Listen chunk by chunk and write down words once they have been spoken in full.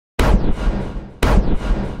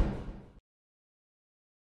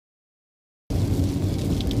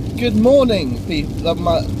Good morning, people.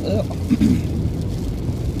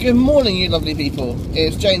 Good morning, you lovely people.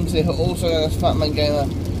 It's James here, also known as Fat Man Gamer,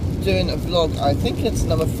 doing a vlog. I think it's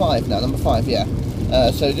number 5 now. Number 5, yeah.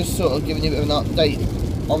 So just sort of giving you a bit of an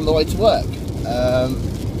update on the way to work.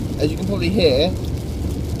 As you can probably hear,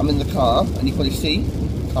 I'm in the car, and you can probably see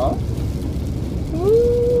the car.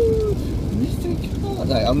 Ooh, Mr. Car.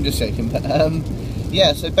 No, I'm just joking. But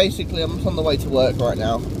yeah. So basically, I'm on the way to work right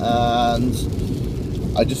now, and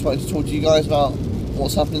I just wanted to talk to you guys about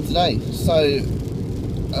what's happening today. So,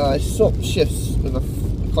 I swapped shifts with a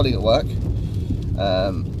colleague at work.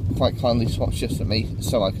 Quite kindly swapped shifts with me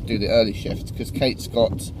so I could do the early shift, because Kate's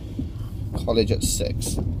got college at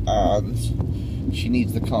 6 and she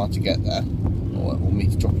needs the car to get there, or me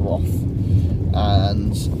to drop her off.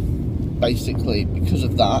 And basically, because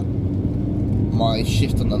of that, my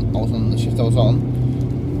shift I was on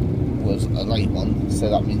was a late one, so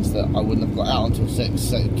that means that I wouldn't have got out until 6,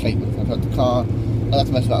 so Kate would have had the car. I'd have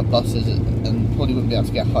to mess about buses and probably wouldn't be able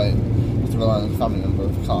to get home to rely on a family member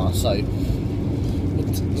of the car. So I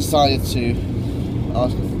decided to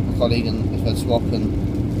ask a colleague and if I'd swap, and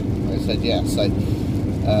they said yeah. So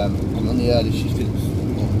I'm on the early shift.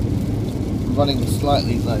 I'm running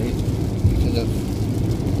slightly late because of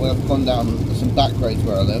where I've gone down some back roads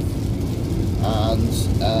where I live, and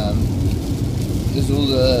there's all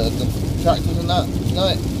the tractors and that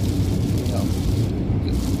tonight.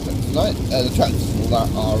 The tractors and all that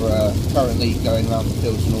are currently going around the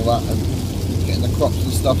fields and all that and getting the crops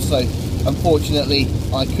and stuff. So unfortunately,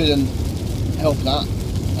 I couldn't help that,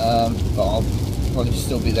 but I'll probably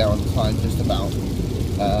still be there on time, just about.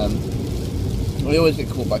 We always get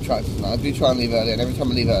caught by tractors, and I do try and leave earlier, and every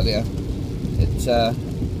time I leave earlier,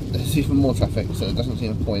 there's even more traffic, so it doesn't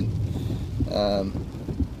seem a point.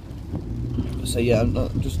 So yeah, I'm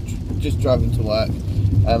not just driving to work.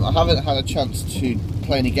 I haven't had a chance to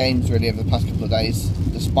play any games really over the past couple of days,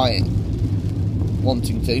 despite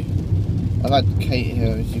wanting to. I've had Kate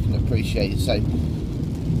here, as you can appreciate, so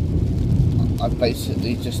I've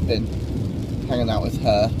basically just been hanging out with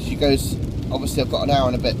her. She goes, obviously I've got an hour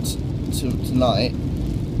and a bit tonight,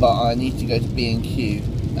 but I need to go to B&Q,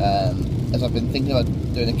 as I've been thinking about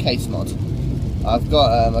doing a case mod. I've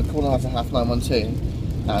got a corner after 912.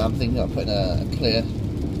 And I'm thinking of putting a clear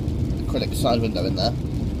acrylic side window in there.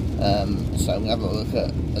 So I'm going to have a look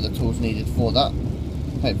at the tools needed for that.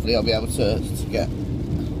 Hopefully I'll be able to get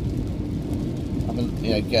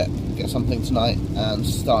something tonight and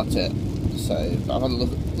start it. So I've had a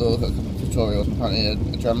look at a couple of tutorials. Apparently a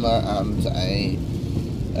dremel and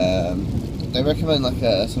they recommend like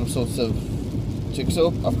some sort of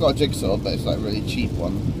jigsaw. I've got a jigsaw, but it's like a really cheap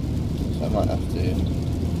one, so I might have to.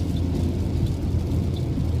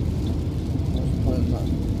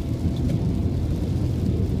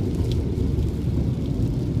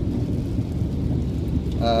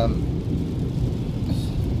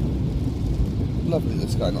 Lovely,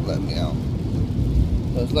 this guy not letting me out.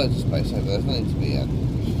 There's loads of space over there, there's no need to be in.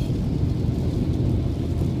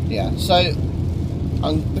 Yeah, so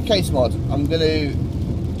the case mod, I'm going to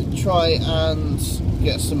try and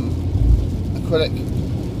get some acrylic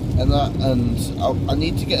and that, and I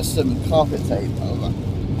need to get some carpet tape. I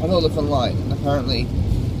had a look online, and apparently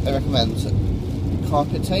they recommend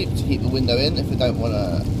carpet tape to keep the window in if we don't want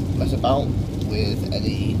to mess about with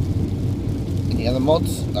any other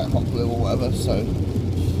mods like hot glue or whatever. So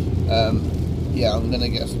yeah, I'm gonna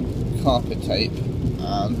get some carpet tape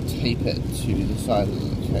and tape it to the side of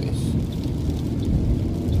the case.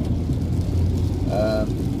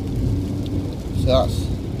 So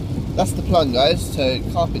that's the plan, guys. So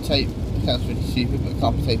carpet tape, it sounds pretty stupid, but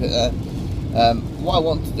carpet tape it there. What I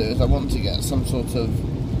want to do is I want to get some sort of,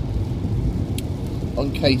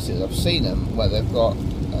 on cases, I've seen them where they've got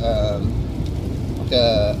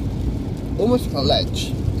like almost like a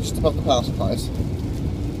ledge just above the power supplies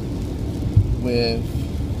with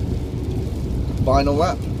vinyl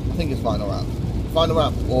wrap. I think it's vinyl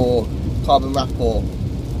wrap or carbon wrap or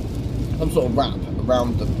some sort of wrap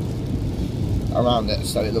around it,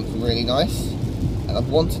 so it looks really nice. And I've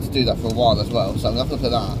wanted to do that for a while as well, so I'm gonna have to look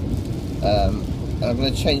at that. And I'm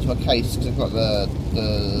going to change my case because I've got at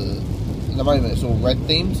the moment it's all red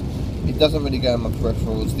themed. It doesn't really go in my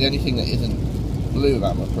peripherals. The only thing that isn't blue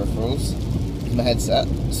about my peripherals is my headset,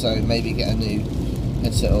 so maybe get a new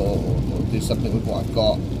headset or do something with what I've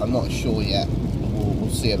got. I'm not sure yet, we'll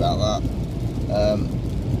see about that.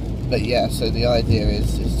 But yeah, so the idea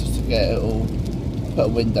is just to get it all, put a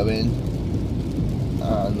window in,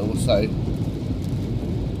 and also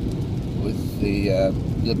with the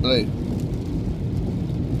blue.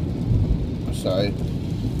 So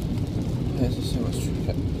there's so much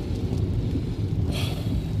traffic.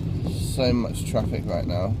 so much traffic right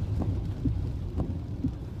now.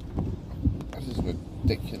 This is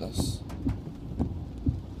ridiculous.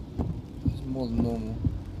 It's more than normal.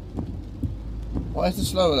 Why is the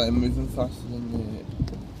slower lane moving faster than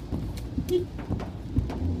the...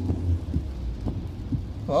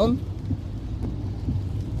 Come on.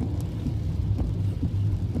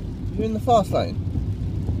 You're in the fast lane.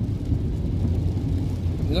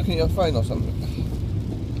 You're looking at your phone or something.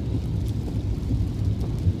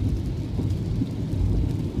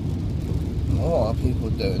 What are people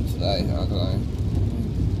doing today? I don't know.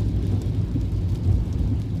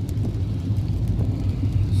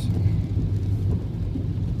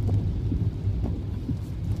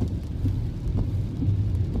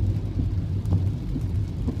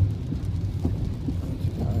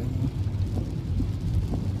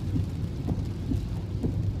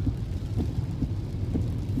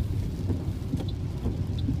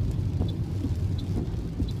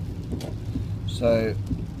 So,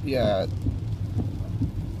 yeah,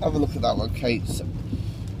 have a look at that one. Kate's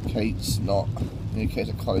not, in case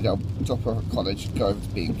at college. I'll drop her at college, go over to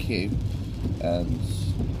B&Q, and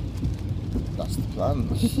that's the plan.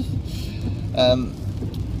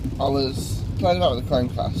 I was playing about with the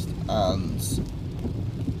Chromecast, and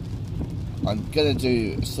I'm gonna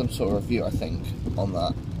do some sort of review, I think, on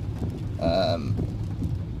that.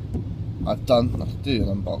 I'll do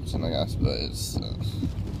an unboxing, I guess, but it's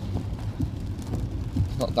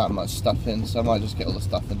not that much stuff in, so I might just get all the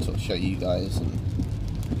stuff in to sort of show you guys. And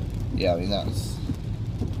yeah, I mean, it's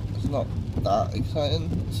not that exciting,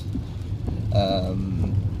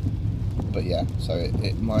 but yeah, so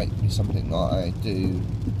it might be something that I do.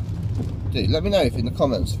 Let me know if in the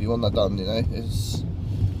comments if you want that done. You know,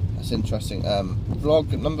 that's interesting.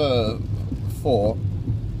 Vlog number 4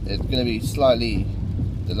 is going to be slightly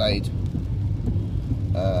delayed.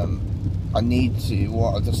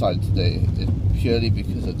 What I've decided to do is purely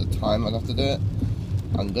because of the time I'd have to do it.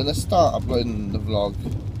 I'm going to start uploading the vlog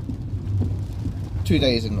 2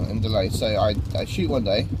 days in delay. So I shoot one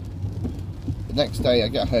day, the next day I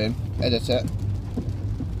get home, edit it,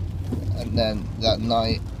 and then that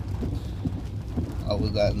night I will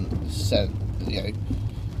then send, you know,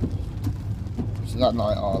 so that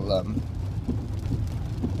night I'll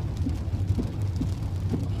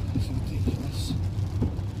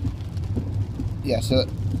yeah, so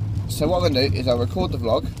what I'm going to do is I'll record the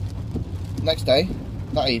vlog. Next day,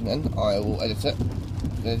 that evening, I will edit it.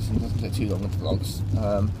 Editing doesn't take too long with vlogs.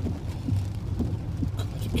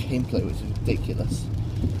 Gameplay, which is ridiculous.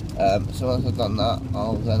 So once I've done that,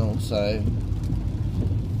 I'll then also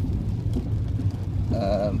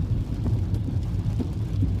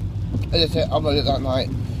edit it, upload it that night.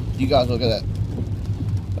 You guys will get it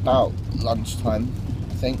about lunchtime,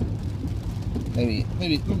 I think. Maybe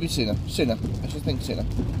sooner. I should think sooner.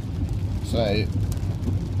 So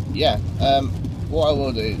yeah, what I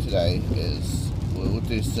will do today is we'll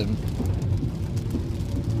do some.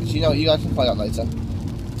 You know, you guys can find out later.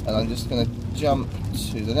 And I'm just going to jump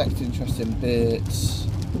to the next interesting bit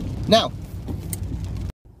now.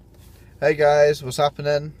 Hey guys, what's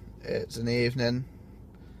happening? It's in the evening.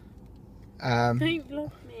 Don't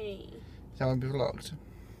vlog me. That won't be vlogged.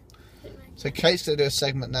 So Kate's going to do a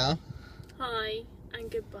segment now. Hi and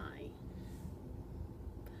goodbye.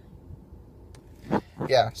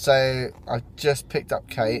 Yeah, so I just picked up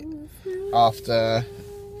Kate after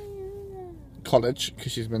college,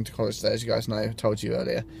 because she's been to college today, as you guys know. I told you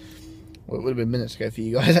earlier. Well, it would have been minutes ago for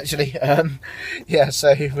you guys, actually. Yeah,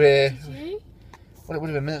 so we're... Did you? Well, it would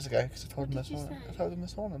have been minutes ago, because I told them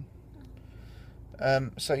this morning.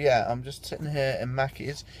 So yeah, I'm just sitting here in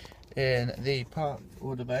Mackey's in the Park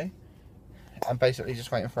Order Bay. I'm basically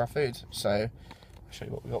just waiting for our food, so I'll show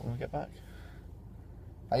you what we got when we get back.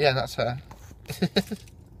 Yeah, that's her.